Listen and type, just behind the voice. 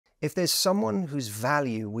if there's someone whose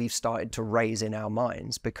value we've started to raise in our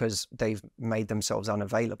minds because they've made themselves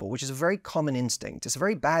unavailable, which is a very common instinct. It's a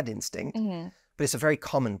very bad instinct, but it's a very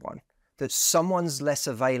common one, that someone's less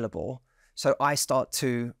available, so I start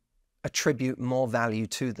to attribute more value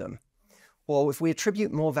to them. Well, if we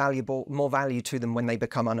attribute more value to them when they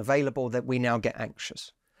become unavailable, that we now get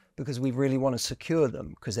anxious because we really want to secure them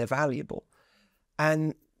because they're valuable.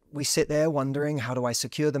 And we sit there wondering, how do I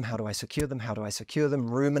secure them? How do I secure them? How do I secure them?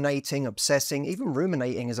 Ruminating, obsessing. Even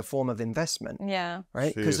ruminating is a form of investment. Yeah.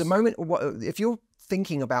 Right? Because the moment, if you're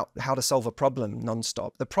thinking about how to solve a problem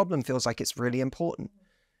nonstop, the problem feels like it's really important.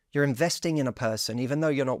 You're investing in a person, even though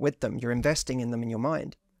you're not with them. You're investing in them in your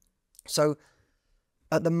mind. So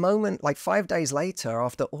at the moment, like 5 days later,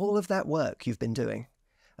 after all of that work you've been doing,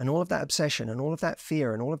 and all of that obsession, and all of that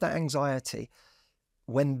fear, and all of that anxiety,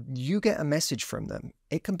 when you get a message from them,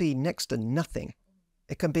 it can be next to nothing.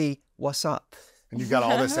 It can be, what's up? And you've got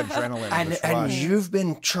all this adrenaline. And you've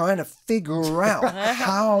been trying to figure out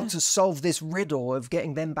how to solve this riddle of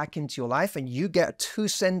getting them back into your life, and you get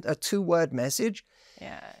a two-word message.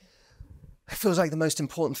 Yeah. It feels like the most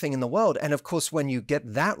important thing in the world. And of course, when you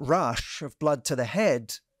get that rush of blood to the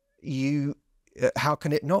head, how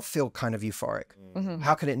can it not feel kind of euphoric?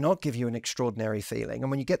 How can it not give you an extraordinary feeling?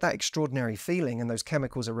 And when you get that extraordinary feeling and those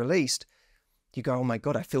chemicals are released, you go, oh my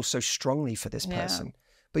God, I feel so strongly for this person.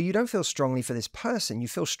 But you don't feel strongly for this person. You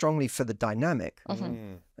feel strongly for the dynamic.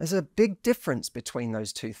 There's a big difference between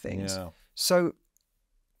those two things. Yeah. So,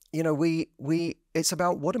 you know, it's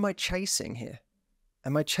about, what am I chasing here?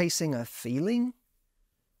 Am I chasing a feeling?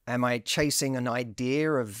 Am I chasing an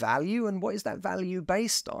idea of value? And what is that value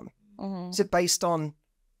based on? Is it based on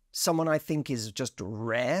someone I think is just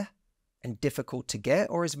rare and difficult to get?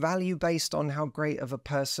 Or is value based on how great of a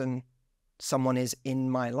person someone is in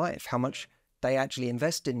my life? How much they actually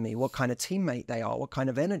invest in me? What kind of teammate they are? What kind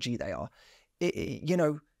of energy they are? You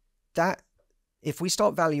know, that if we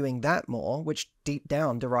start valuing that more, which deep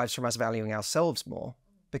down derives from us valuing ourselves more,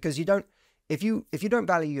 because if you don't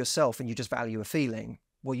value yourself and you just value a feeling,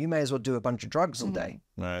 well, you may as well do a bunch of drugs all day.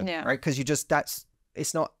 Right. Yeah. Right? Because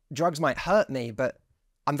it's not, drugs might hurt me, but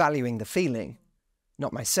I'm valuing the feeling,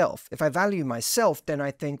 not myself. If I value myself, then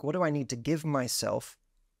I think, what do I need to give myself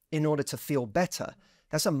in order to feel better?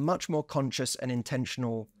 That's a much more conscious and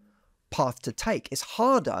intentional path to take. It's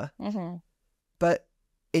harder, but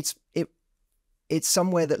it's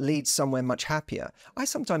somewhere that leads somewhere much happier.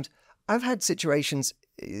 I've had situations,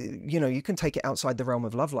 you know, you can take it outside the realm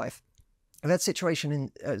of love life. I've had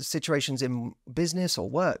situations in business or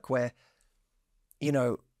work where, you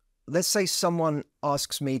know, let's say someone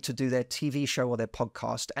asks me to do their TV show or their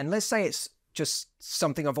podcast, and let's say it's just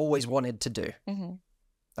something I've always wanted to do.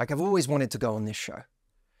 Like, I've always wanted to go on this show.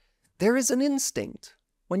 There is an instinct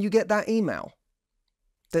when you get that email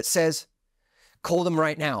that says, call them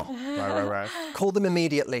right now. Right. Call them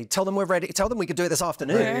immediately. Tell them we're ready. Tell them we could do it this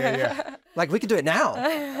afternoon. Yeah. Like, we could do it now.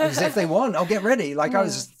 Because if they want, I'll get ready. Like, I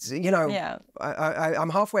was, you know, I'm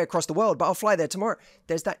halfway across the world, but I'll fly there tomorrow.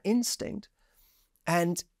 There's that instinct.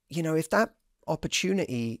 And, you know, if that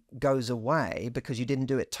opportunity goes away because you didn't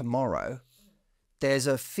do it tomorrow, there's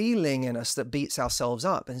a feeling in us that beats ourselves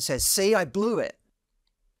up and says, see, I blew it.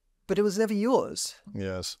 But it was never yours.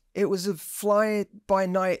 Yes. It was a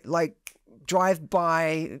fly-by-night, like,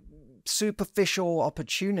 drive-by, superficial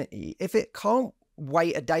opportunity. If it can't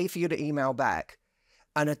wait a day for you to email back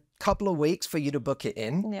and a couple of weeks for you to book it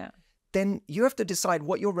in, then you have to decide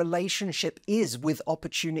what your relationship is with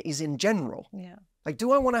opportunities in general. Like,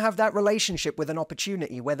 do I want to have that relationship with an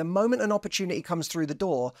opportunity where the moment an opportunity comes through the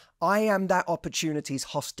door, I am that opportunity's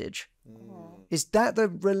hostage? Is that the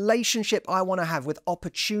relationship I want to have with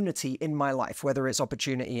opportunity in my life, whether it's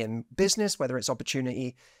opportunity in business, whether it's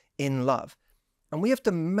opportunity in love? And we have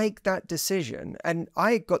to make that decision. And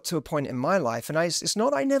I got to a point in my life, and it's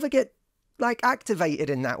not I never get like activated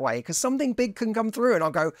in that way, because something big can come through and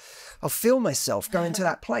I'll feel myself going to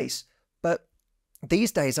that place. But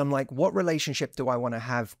these days I'm like, what relationship do I want to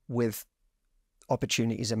have with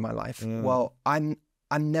opportunities in my life? Well, I'm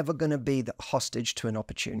never going to be the hostage to an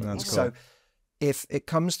opportunity. That's cool. So if it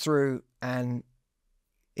comes through and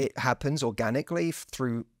it happens organically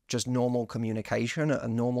through just normal communication at a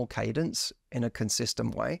normal cadence in a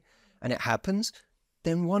consistent way, and it happens,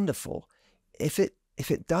 then wonderful. If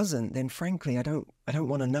it doesn't, then frankly, I don't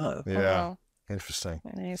want to know. Yeah. Interesting.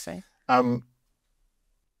 Amazing. I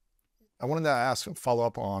wanted to follow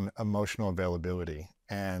up on emotional availability.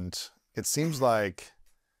 And it seems like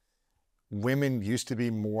women used to be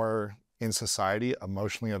more in society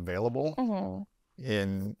emotionally available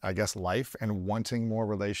in, I guess, life, and wanting more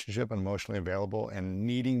relationship and emotionally available and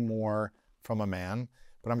needing more from a man.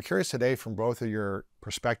 But I'm curious today, from both of your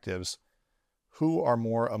perspectives, who are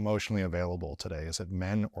more emotionally available today? Is it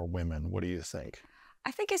men or women? What do you think? I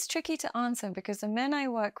think it's tricky to answer because the men I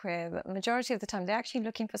work with, the majority of the time, they're actually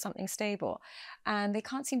looking for something stable and they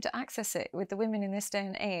can't seem to access it with the women in this day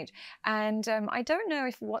and age. And I don't know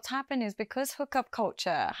if what's happened is because hookup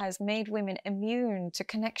culture has made women immune to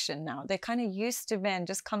connection now. They're kind of used to men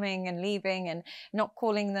just coming and leaving and not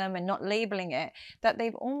calling them and not labeling it, that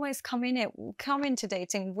they've almost come into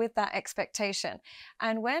dating with that expectation.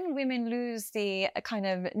 And when women lose the kind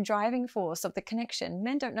of driving force of the connection,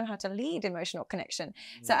 men don't know how to lead emotional connection.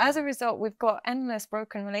 So as a result, we've got endless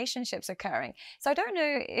broken relationships occurring. So I don't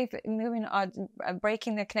know if women are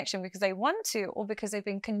breaking their connection because they want to or because they've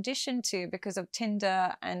been conditioned to because of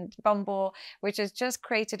Tinder and Bumble, which has just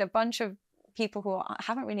created a bunch of people who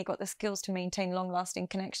haven't really got the skills to maintain long-lasting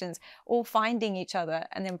connections, all finding each other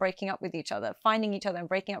and then breaking up with each other, finding each other and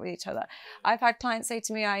breaking up with each other. I've had clients say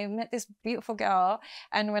to me, I met this beautiful girl,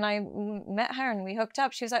 and when I met her and we hooked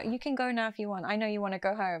up, she was like, you can go now if you want. I know you want to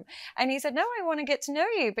go home. And he said, no, I want to get to know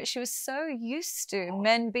you. But she was so used to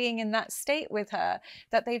men being in that state with her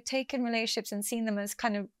that they've taken relationships and seen them as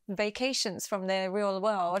kind of vacations from their real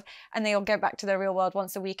world, and they'll go back to their real world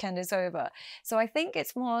once the weekend is over. So I think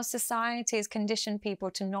it's more society has conditioned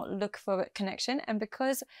people to not look for connection, and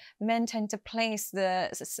because men tend to place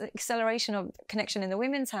the acceleration of connection in the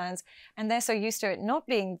women's hands, and they're so used to it not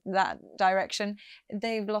being that direction,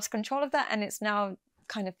 they've lost control of that, and it's now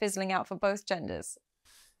kind of fizzling out for both genders.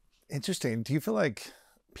 Interesting. Do you feel like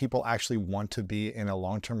people actually want to be in a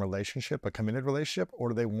long-term relationship, a committed relationship, or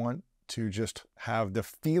do they want to just have the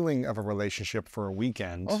feeling of a relationship for a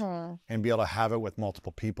weekend and be able to have it with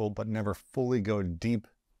multiple people, but never fully go deep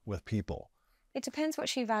with people? It depends what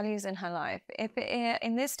she values in her life.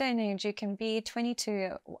 In this day and age, you can be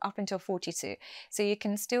 22 up until 42. So you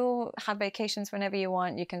can still have vacations whenever you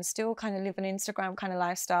want. You can still kind of live an Instagram kind of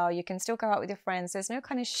lifestyle. You can still go out with your friends. There's no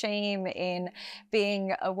kind of shame in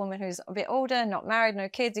being a woman who's a bit older, not married, no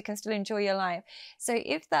kids. You can still enjoy your life. So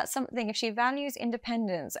if that's something, if she values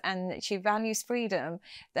independence and she values freedom,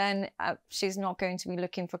 then she's not going to be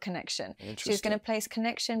looking for connection. She's going to place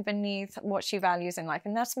connection beneath what she values in life.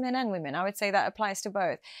 And that's men and women. I would say that applies to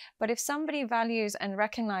both. But if somebody values and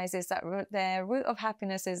recognizes that their root of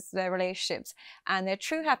happiness is their relationships, and their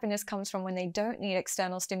true happiness comes from when they don't need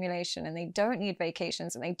external stimulation and they don't need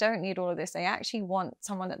vacations and they don't need all of this, they actually want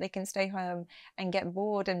someone that they can stay home and get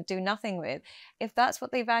bored and do nothing with. If that's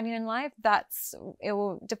what they value in life, it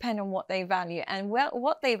will depend on what they value, and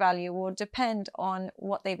what they value will depend on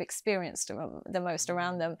what they've experienced the most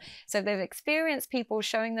around them. So if they've experienced people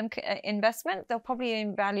showing them investment, they'll probably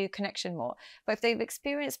value connection more. But if they've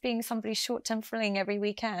experienced being somebody's short-term thrilling every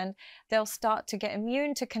weekend, they'll start to get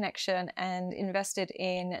immune to connection and invested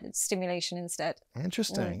in stimulation instead.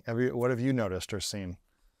 Interesting. What have you noticed or seen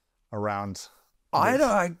around?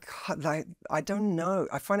 I don't know.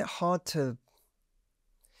 I find it hard to.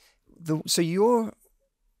 For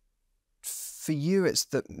you, it's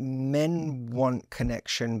that men want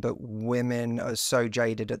connection, but women are so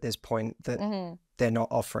jaded at this point that they're not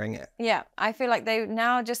offering it. Yeah, I feel like they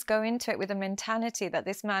now just go into it with a mentality that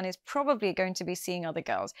this man is probably going to be seeing other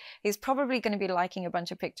girls. He's probably going to be liking a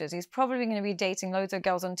bunch of pictures. He's probably going to be dating loads of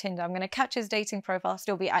girls on Tinder. I'm going to catch his dating profile,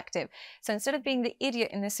 still be active. So instead of being the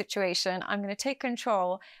idiot in this situation, I'm going to take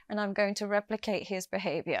control and I'm going to replicate his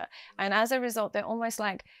behavior. And as a result, they're almost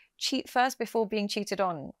like, cheat first before being cheated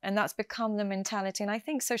on, and that's become the mentality. And I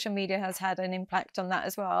think social media has had an impact on that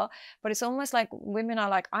as well. But it's almost like women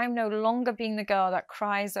are like, I'm no longer being the girl that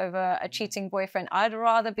cries over a cheating boyfriend. I'd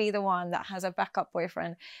rather be the one that has a backup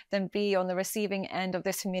boyfriend than be on the receiving end of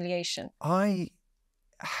this humiliation. I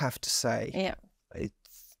have to say,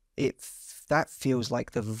 that feels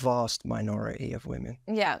like the vast minority of women.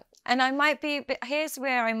 Yeah. And I might be, but here's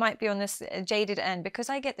where I might be on this jaded end, because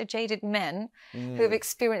I get the jaded men who've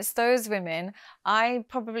experienced those women. I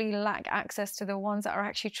probably lack access to the ones that are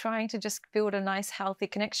actually trying to just build a nice, healthy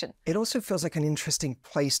connection. It also feels like an interesting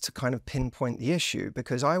place to kind of pinpoint the issue,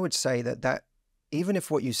 because I would say that even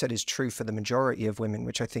if what you said is true for the majority of women,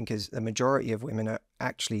 which I think is the majority of women are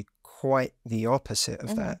actually quite the opposite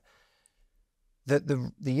of that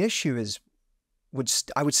the issue is,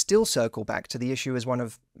 I would still circle back to the issue as one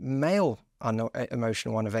of male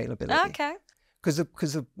emotional unavailability. Okay.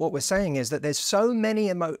 Because what we're saying is that there's so many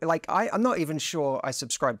I'm not even sure I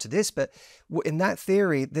subscribe to this, but in that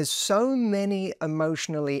theory, there's so many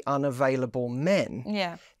emotionally unavailable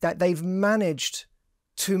men that they've managed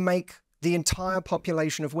to make the entire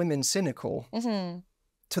population of women cynical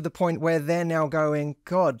to the point where they're now going,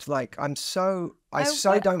 God, like I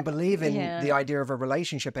don't believe in the idea of a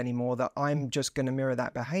relationship anymore, that I'm just going to mirror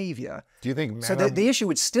that behavior. Do you think men so? The issue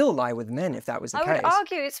would still lie with men if that was the case. I would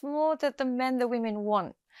argue it's more that the men the women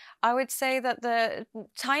want. I would say that the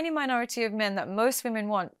tiny minority of men that most women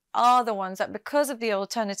want are the ones that, because of the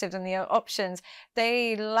alternatives and the options,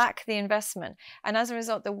 they lack the investment. And as a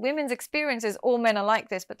result, the women's experience is all men are like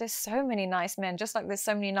this, but there's so many nice men, just like there's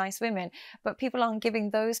so many nice women, but people aren't giving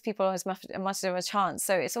those people as much of a chance.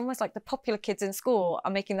 So it's almost like the popular kids in school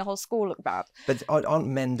are making the whole school look bad. But aren't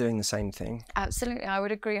men doing the same thing? Absolutely. I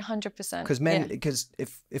would agree 100%. Because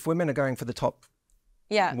if women are going for the top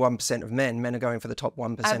 1% of men are going for the top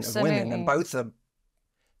 1% of women, and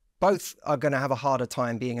both are going to have a harder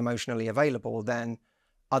time being emotionally available than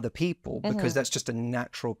other people, because that's just a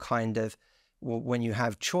natural kind of, when you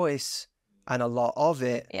have choice and a lot of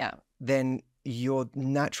it, then you're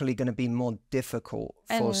naturally going to be more difficult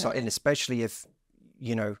for, and especially if,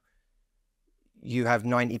 you know, you have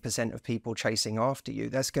 90% of people chasing after you,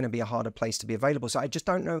 that's going to be a harder place to be available. So I just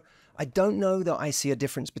don't know. I don't know that I see a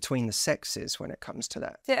difference between the sexes when it comes to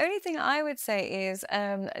that. The only thing I would say is,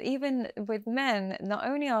 even with men, not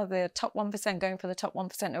only are the top 1% going for the top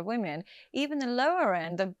 1% of women, even the lower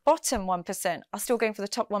end, the bottom 1%, are still going for the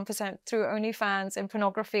top 1% through OnlyFans and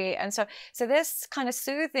pornography. And so they're kind of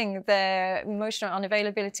soothing their emotional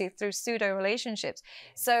unavailability through pseudo relationships.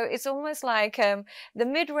 So it's almost like the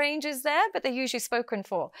mid-range is there, but they're usually spoken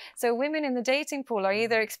for. So women in the dating pool are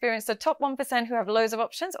either experience the top 1% who have loads of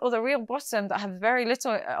options, or the real bottom that have very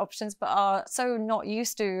little options but are so not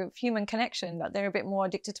used to human connection that they're a bit more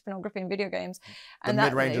addicted to pornography and video games. And the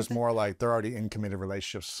mid-range is more like they're already in committed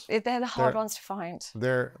relationships. They're the hard ones to find.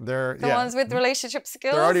 They're the ones with relationship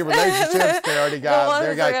skills. They're already relationships. They already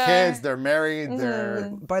got kids. They're married.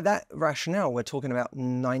 They're by that rationale, we're talking about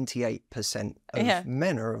 98% of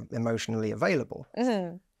men are emotionally available.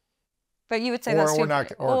 But you would say that's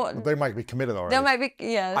true. Or they might be committed already. There might be,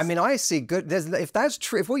 yes. I mean, I see good. If that's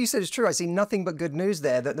true, if what you said is true, I see nothing but good news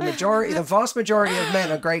there. That the vast majority of men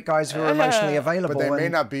are great guys who are emotionally available. But they may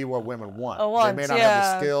not be what women want. They may not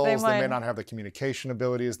have the skills. They may not have the communication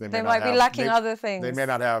abilities. They might be lacking other things. They may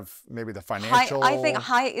not have maybe the financial. I think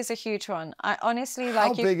height is a huge one. I honestly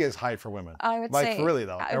like. How big is height for women? I would say, really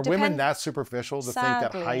though, are women that superficial to think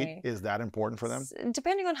that height is that important for them?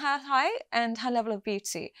 Depending on her height and her level of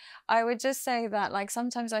beauty, I would just say that, like,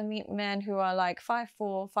 sometimes I meet men who are like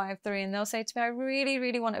 5'4", 5'3", and they'll say to me, I really,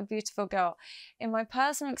 really want a beautiful girl. In my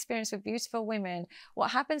personal experience with beautiful women,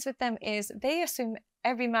 what happens with them is they assume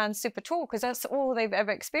every man's super tall because that's all they've ever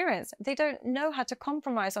experienced. They don't know how to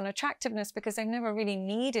compromise on attractiveness because they've never really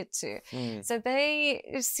needed to. So they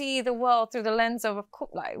see the world through the lens of course,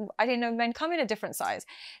 like, I didn't know men come in a different size.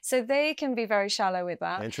 So they can be very shallow with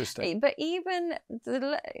that. Interesting. But even,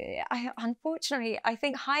 unfortunately, I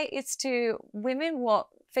think height is to women what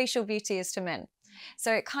facial beauty is to men.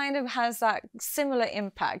 So it kind of has that similar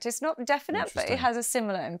impact. It's not definite, but it has a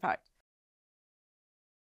similar impact.